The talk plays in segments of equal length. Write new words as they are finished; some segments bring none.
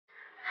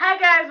Hi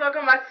guys,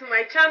 welcome back to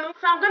my channel.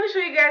 So I'm going to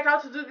show you guys how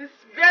to do this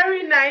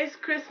very nice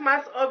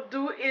Christmas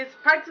updo. It's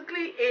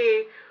practically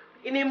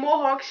in a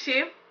mohawk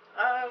shape.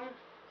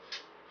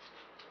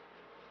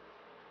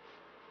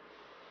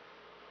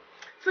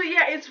 So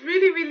yeah, it's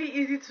really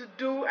easy to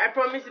do. I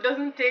promise it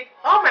doesn't take,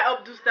 all my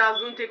updo styles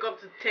don't take up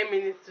to 10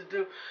 minutes to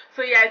do.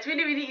 So yeah, it's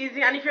really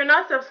easy. And if you're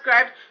not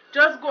subscribed,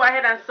 just go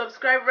ahead and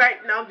subscribe right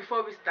now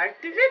before we start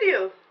the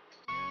video.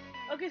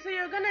 Okay, so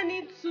you're gonna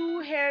need 2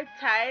 hair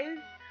ties,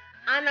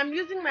 and I'm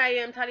using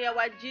my Talia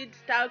Wajid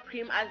style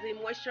cream as a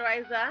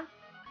moisturizer.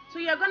 So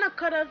you're gonna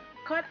cut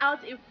out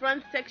a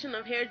front section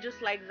of hair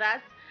just like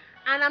that.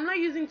 And I'm not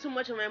using too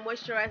much of my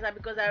moisturizer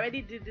because I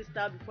already did this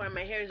style before and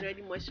my hair is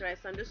already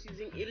moisturized, so I'm just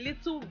using a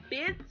little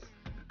bit.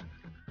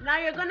 Now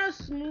you're gonna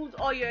smooth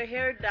all your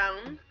hair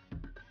down,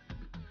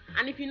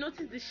 and if you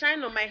notice, the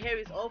shine on my hair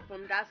is all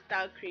from that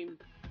style cream.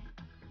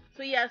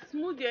 So yeah,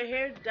 smooth your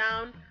hair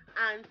down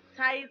and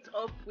tie it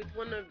up with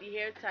one of the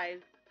hair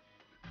ties.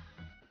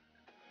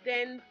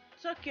 Then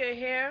tuck your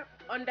hair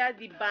under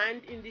the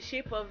band in the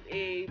shape of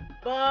a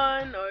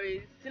bun or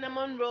a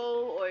cinnamon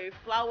roll or a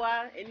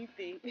flower,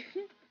 anything.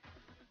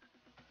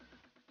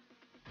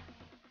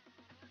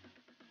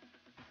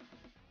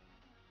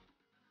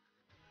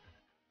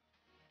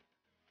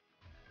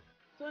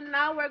 So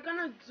now we're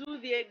gonna do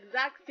the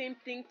exact same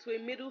thing to a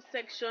middle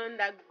section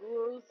that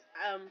goes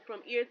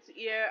from ear to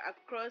ear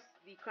across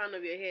the crown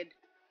of your head.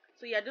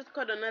 So yeah, just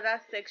cut another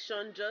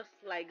section just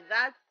like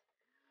that.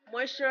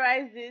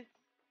 Moisturize it,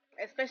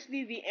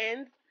 especially the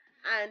ends,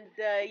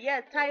 and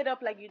yeah, tie it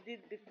up like you did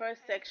the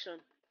first section.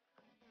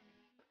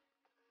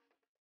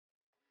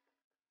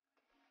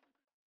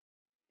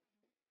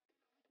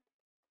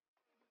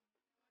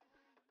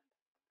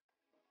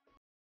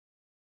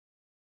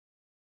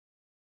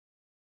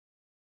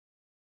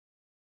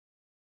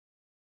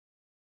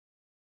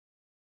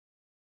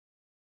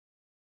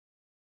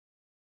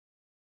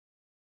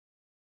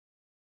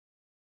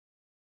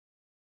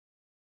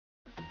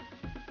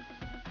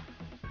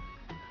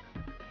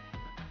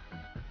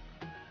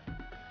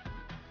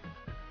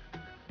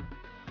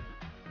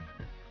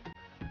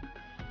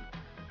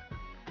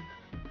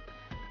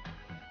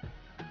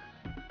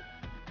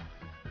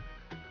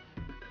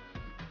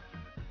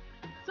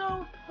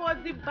 So for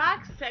the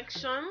back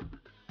section,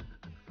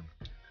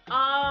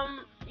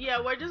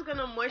 yeah, we're just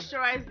gonna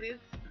moisturize it,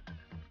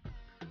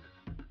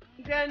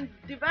 then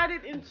divide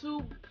it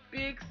into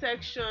big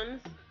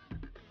sections,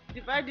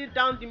 divide it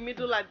down the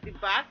middle at the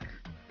back,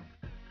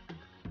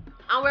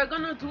 and we're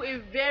gonna do a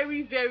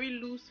very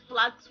loose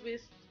flat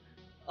twist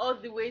all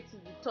the way to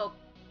the top.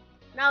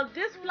 Now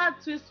this flat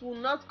twist will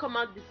not come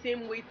out the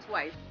same way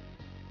twice,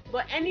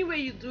 but any way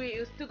you do it,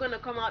 it's still gonna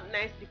come out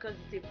nice because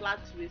it's a flat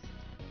twist.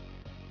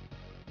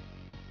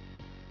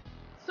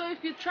 So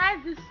if you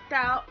try this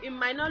style, it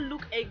might not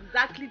look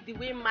exactly the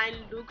way mine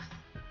looks,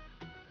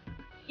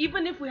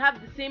 even if we have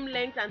the same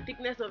length and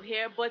thickness of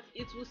hair, but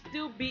it will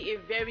still be a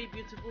very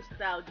beautiful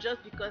style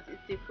just because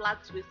it's a flat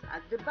twist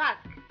at the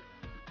back.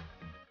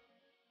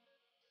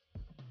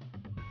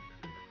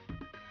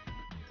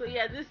 So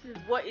yeah, this is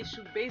what it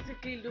should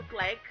basically look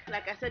like.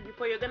 Like I said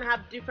before, you're gonna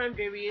have different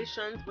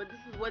variations, but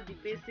this is what the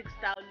basic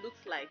style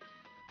looks like.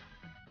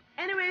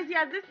 Anyways,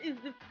 yeah, this is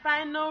the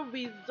final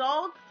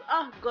result.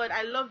 Oh god,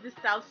 I love this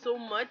style so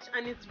much,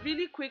 and it's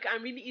really quick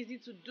and really easy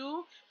to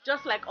do,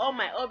 just like all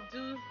my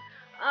updos.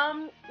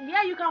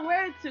 Yeah, you can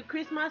wear it to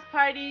Christmas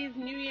parties,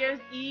 New Year's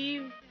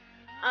Eve,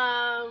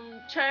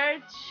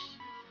 church,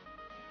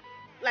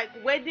 like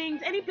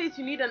weddings, any place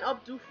you need an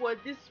updo for.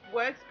 This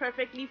works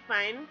perfectly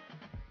fine.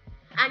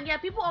 And yeah,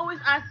 people always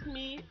ask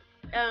me,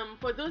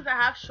 for those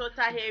that have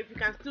shorter hair, if you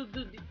can still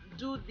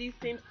do these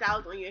same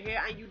styles on your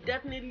hair, and you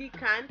definitely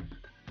can.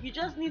 You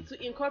just need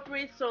to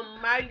incorporate some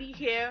Marley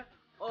hair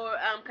or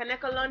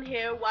Kanekalon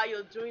hair while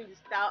you're doing the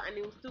style, and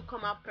it will still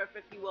come out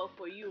perfectly well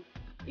for you.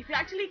 If you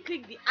actually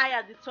click the eye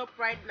at the top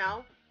right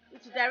now,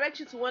 it will direct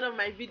you to one of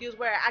my videos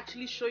where I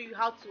actually show you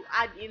how to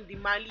add in the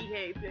Marley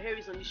hair if your hair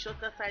is on the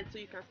shorter side, so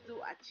you can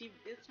still achieve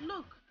this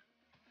look.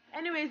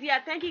 Anyways, yeah,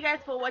 thank you guys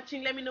for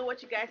watching. Let me know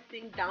what you guys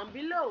think down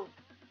below.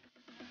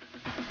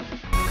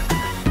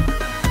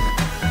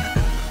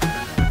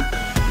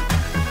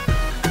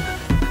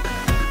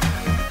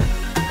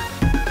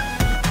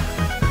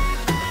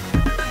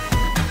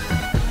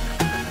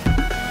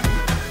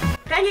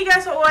 Thank you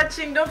guys for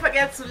watching. Don't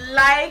forget to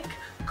like,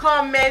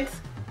 comment,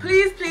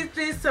 please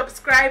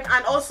subscribe,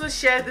 and also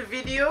share the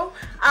video.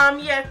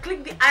 Yeah,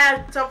 click the eye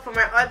at the top for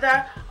my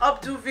other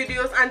updo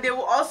videos, and they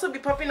will also be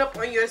popping up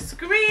on your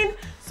screen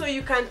so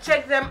you can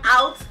check them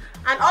out.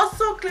 And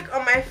also click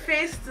on my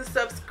face to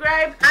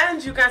subscribe,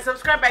 and you can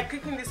subscribe by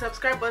clicking the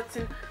subscribe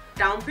button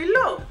down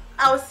below.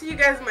 I will see you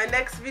guys in my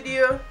next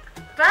video.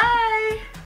 Bye.